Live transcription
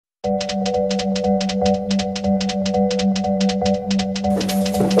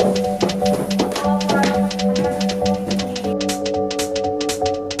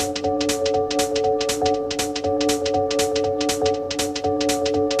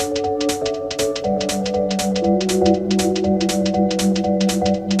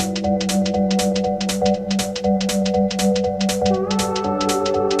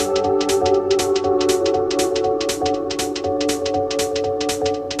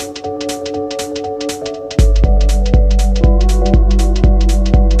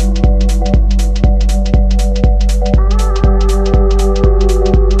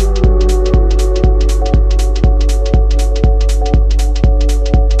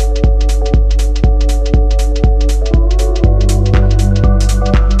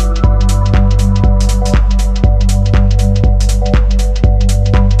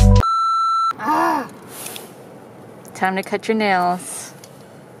time to cut your nails.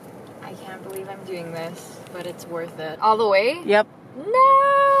 I can't believe I'm doing this, but it's worth it. All the way? Yep.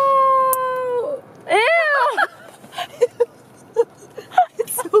 No! Ew!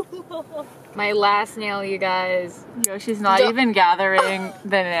 It's so long. My last nail, you guys. Yo, she's not even gathering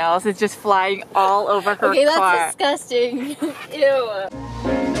the nails. It's just flying all over her Okay, car. that's disgusting. Ew.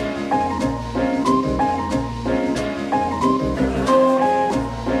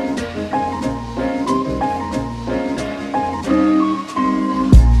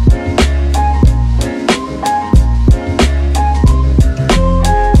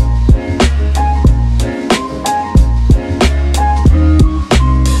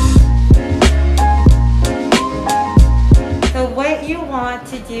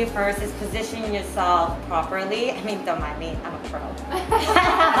 To do first is position yourself properly. I mean, don't mind me, I'm a pro.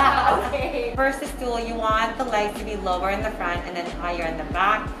 Okay. First, the stool, you want the legs to be lower in the front and then higher in the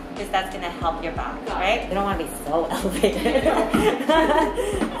back, because that's going to help your back, right? You don't want to be so elevated.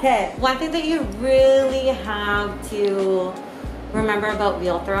 Okay, one thing that you really have to remember about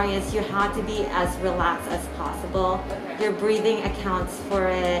wheel throwing is you have to be as relaxed as possible. Okay. Your breathing accounts for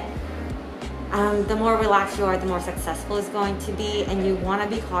it. The more relaxed you are, the more successful it's going to be, and you want to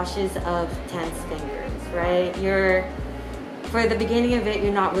be cautious of tense fingers, right? For the beginning of it,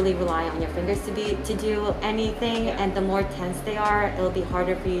 you're not really relying on your fingers to do anything, and the more tense they are, it'll be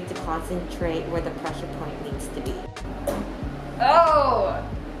harder for you to concentrate where the pressure point needs to be. Oh!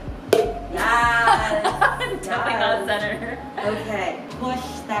 Yes! Definitely not center. Okay, push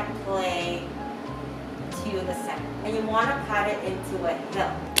that clay to the center, and you want to pat it into a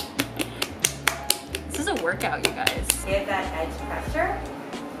hill. This is a workout, you guys. Give that edge pressure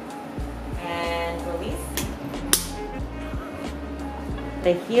and release.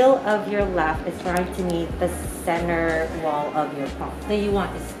 The heel of your left is trying to meet the center wall of your palm. So you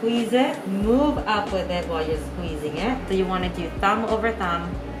want to squeeze it, move up with it while you're squeezing it. So you want to do thumb over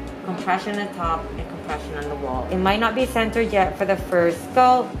thumb, compression on top and compression on the wall. It might not be centered yet for the first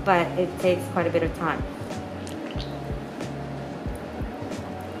go, but it takes quite a bit of time.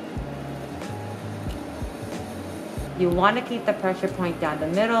 You want to keep the pressure point down the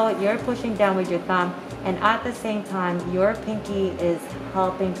middle. You're pushing down with your thumb, and at the same time, your pinky is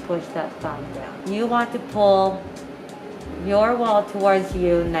helping push that thumb down. You want to pull your wall towards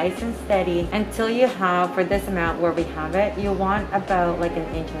you nice and steady until you have, for this amount where we have it, you want about like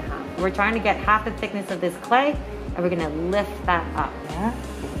 1.5 inches. We're trying to get half the thickness of this clay, and we're going to lift that up. Yeah,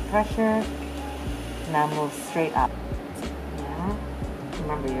 keep the pressure. Now move straight up. Yeah.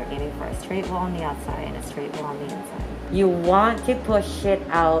 Remember, you're aiming for a straight wall on the outside and a straight wall on the inside. You want to push it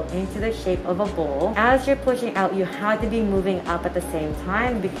out into the shape of a bowl. As you're pushing out, you have to be moving up at the same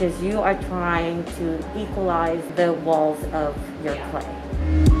time because you are trying to equalize the walls of your clay.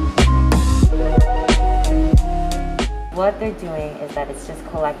 What they're doing is that it's just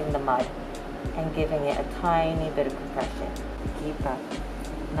collecting the mud and giving it a tiny bit of compression. Keep that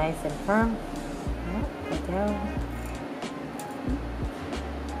nice and firm. Go down.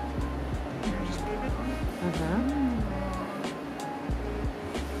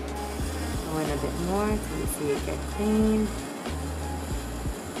 Go in a bit more until you see it get clean.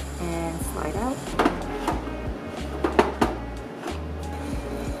 And slide out.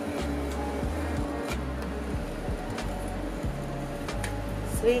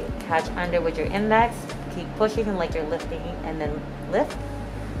 Sweet. Catch under with your index. Keep pushing like you're lifting, and then lift.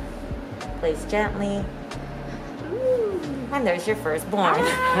 Place gently. And there's your firstborn.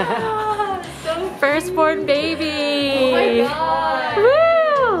 Ah, so Firstborn baby. Oh my god. Woo!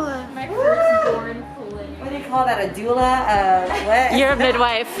 My firstborn play. What do you call that? A doula? What? You're a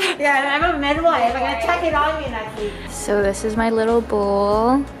midwife. Yeah, I'm a midwife. I'm gonna check it on you next week. So this is my little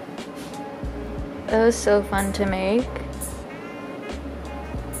bowl. It was so fun to make.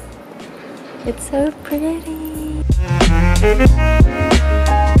 It's so pretty.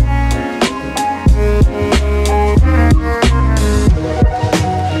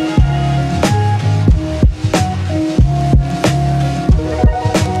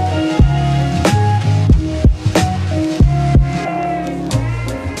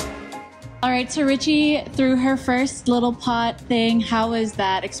 All right, so Richie threw her first little pot thing. How was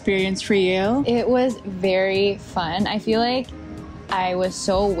that experience for you? It was very fun. I feel like I was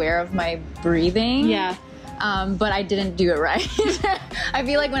so aware of my breathing. Yeah. But I didn't do it right. I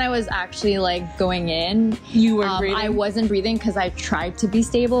feel like when I was actually like going in, You weren't breathing? I wasn't breathing because I tried to be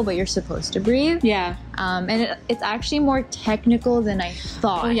stable, but you're supposed to breathe. Yeah. And it's actually more technical than I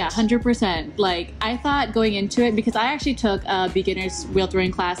thought. Oh yeah, 100%. Like I thought going into it, because I actually took a beginner's wheel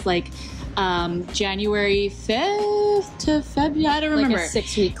throwing class like January 5th to February, I don't remember. Like a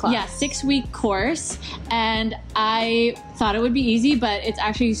 6-week class. Yeah, 6-week course. And I thought it would be easy, but it's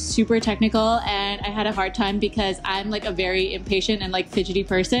actually super technical, and I had a hard time because I'm like a very impatient and like fidgety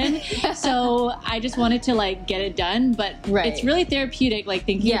person. So I just wanted to like get it done, but it's really therapeutic like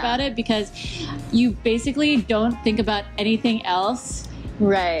thinking about it, because you basically don't think about anything else.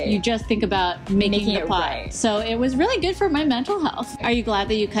 Right. You just think about making the pot. Right. So it was really good for my mental health. Are you glad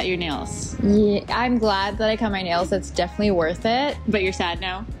that you cut your nails? Yeah, I'm glad that I cut my nails. That's definitely worth it. But you're sad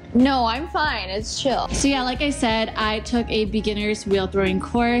now? No, I'm fine. It's chill. So yeah, like I said, I took a beginner's wheel throwing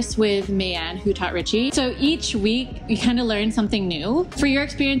course with Mayanne, who taught Richie. So each week, you kind of learn something new. For your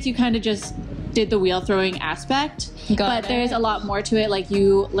experience, you kind of just did the wheel throwing aspect, but there's a lot more to it. Like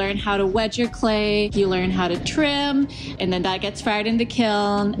you learn how to wedge your clay, you learn how to trim, and then that gets fired in the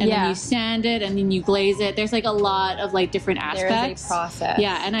kiln, and then you sand it, and then you glaze it. There's like a lot of like different aspects. There is a process.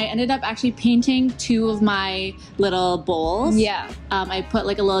 Yeah, and I ended up actually painting 2 of my little bowls. Yeah. I put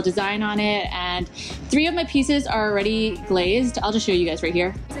like a little design on it, and 3 of my pieces are already glazed. I'll just show you guys right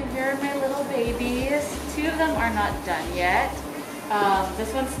here. So here are my little babies. 2 of them are not done yet.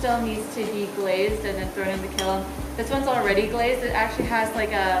 This one still needs to be glazed and then thrown in the kiln. This one's already glazed. It actually has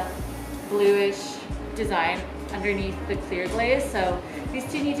like a bluish design underneath the clear glaze. So these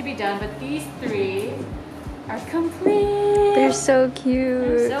 2 need to be done, but these 3 are complete. They're so cute.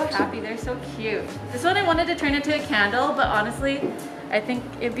 I'm so happy. They're so cute. This one I wanted to turn into a candle, but honestly, I think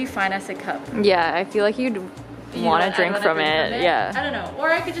it'd be fine as a cup. Yeah, I feel like you'd want to drink from it. Yeah. I don't know.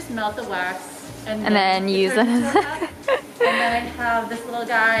 Or I could just melt the wax and then use it as a cup. And then I have this little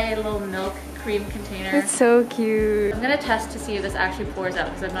guy, a little milk cream container. It's so cute. I'm gonna test to see if this actually pours out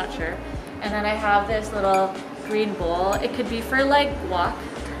because I'm not sure. And then I have this little green bowl. It could be for like guac.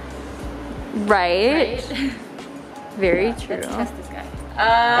 Right. Very true. Let's test this guy.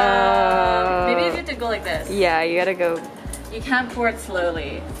 Maybe you have to go like this. Yeah, you gotta go. You can't pour it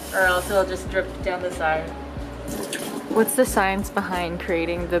slowly or else it'll just drip down the side. What's the science behind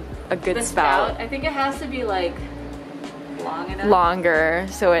creating a good The spout? I think it has to be like long enough. Longer,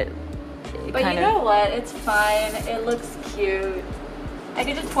 so it But you know what? It's fine. It looks cute. I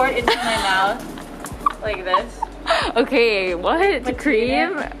could just pour it into my mouth like this. Okay, what? Put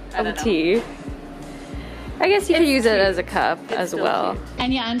Cream of tea. I guess you could use it as a cup as well. Cute.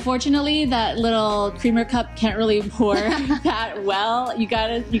 And yeah, unfortunately, that little creamer cup can't really pour that well. You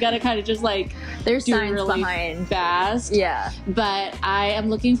gotta kind of just like there's do science really behind fast. Yeah. But I am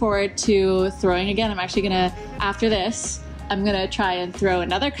looking forward to throwing again. I'm actually gonna, after this, I'm gonna try and throw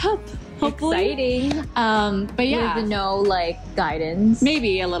another cup. Hopefully. Exciting. But yeah. With no like guidance.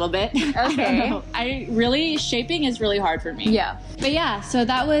 Maybe a little bit. Okay. I really, shaping is really hard for me. Yeah. But yeah, so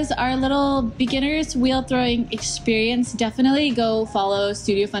that was our little beginner's wheel throwing experience. Definitely go follow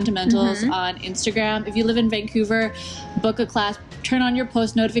Studio Fundamentals on Instagram. If you live in Vancouver, book a class. Turn on your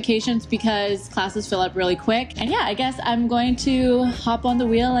post notifications because classes fill up really quick. And yeah, I guess I'm going to hop on the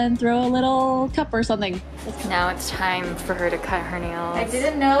wheel and throw a little cup or something. Now it's time for her to cut her nails. I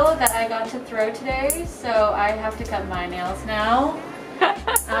didn't know that I got to throw today, so I have to cut my nails now.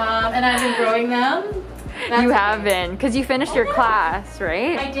 And I've been growing them. You have been, because you finished your class,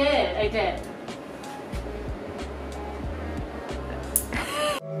 right? I did.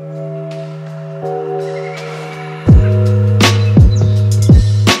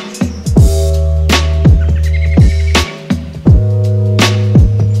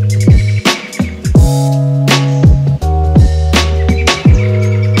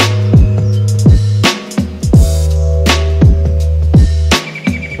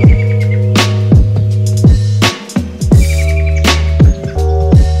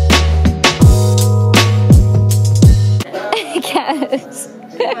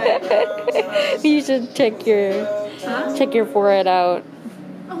 You should check your forehead out.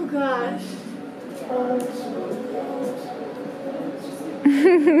 Oh gosh.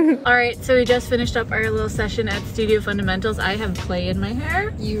 Alright, so we just finished up our little session at Studio Fundamentals. I have clay in my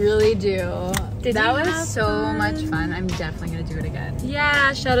hair. You really do. That was have so fun? much fun. I'm definitely gonna do it again.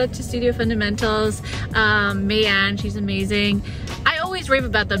 Yeah, shout out to Studio Fundamentals. Mayanne, she's amazing. I always rave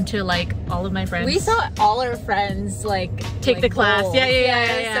about them to like all of my friends. We saw all our friends like take the class. goals. Yeah.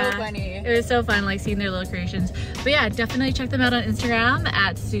 It was so funny. It was so fun, like seeing their little creations. But yeah, definitely check them out on Instagram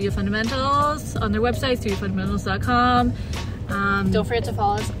at Studio Fundamentals, on their website, studiofundamentals.com. Don't forget to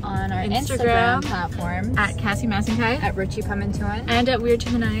follow us on our Instagram platforms at Cassie Massenkai, at Richie Pamantuan, and at Weird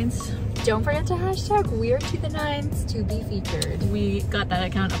to the Nines. Don't forget to hashtag Weird to the Nines to be featured. We got that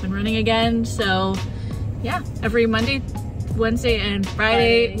account up and running again, so yeah, every Monday, Wednesday, and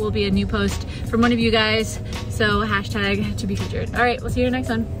Friday will be a new post from one of you guys. So So hashtag to be featured. All right, we'll see you in the next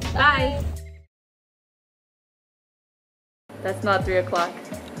one. Bye. That's not 3 o'clock.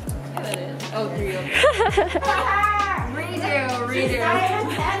 Yeah, that is. Oh, 3 o'clock. Redo.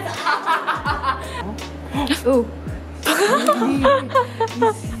 Ooh.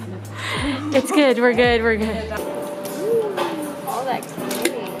 It's good, we're good. All that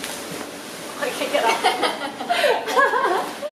candy. I can't get off.